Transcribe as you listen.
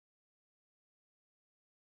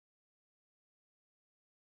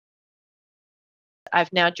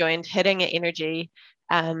I've now joined Hitting Energy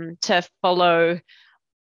to follow,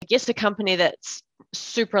 I guess, a company that's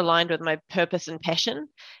super aligned with my purpose and passion.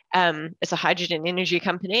 It's a hydrogen energy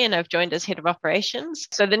company, and I've joined as head of operations.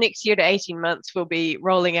 So the next year to 18 months, we'll be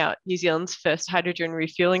rolling out New Zealand's first hydrogen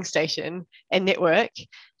refueling station and network.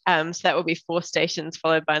 So that will be 4 stations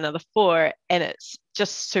followed by another 4. And it's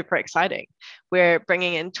just super exciting. We're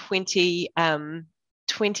bringing in 20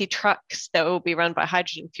 trucks that will be run by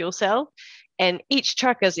hydrogen fuel cell. And each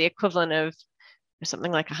truck is the equivalent of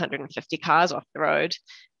something like 150 cars off the road.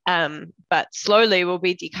 But slowly we'll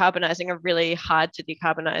be decarbonizing a really hard to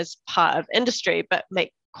decarbonize part of industry, but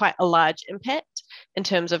make quite a large impact in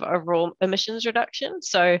terms of overall emissions reduction.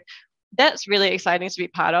 So that's really exciting to be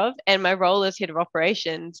part of. And my role as head of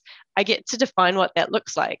operations, I get to define what that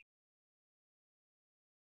looks like.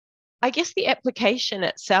 I guess the application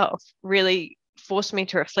itself really forced me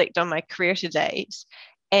to reflect on my career to date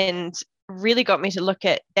and really got me to look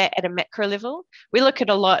at that at a macro level. We look at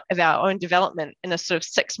a lot of our own development in a sort of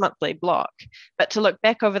 6-monthly block, but to look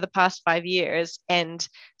back over the past 5 years and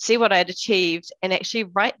see what I'd achieved and actually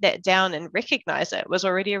write that down and recognize it was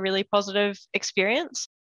already a really positive experience.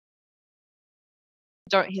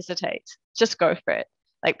 Don't hesitate, just go for it.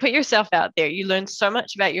 Like, put yourself out there. You learn so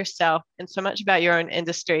much about yourself and so much about your own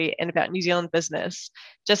industry and about New Zealand business.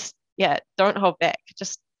 Just, yeah, don't hold back.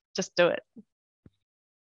 Just do it.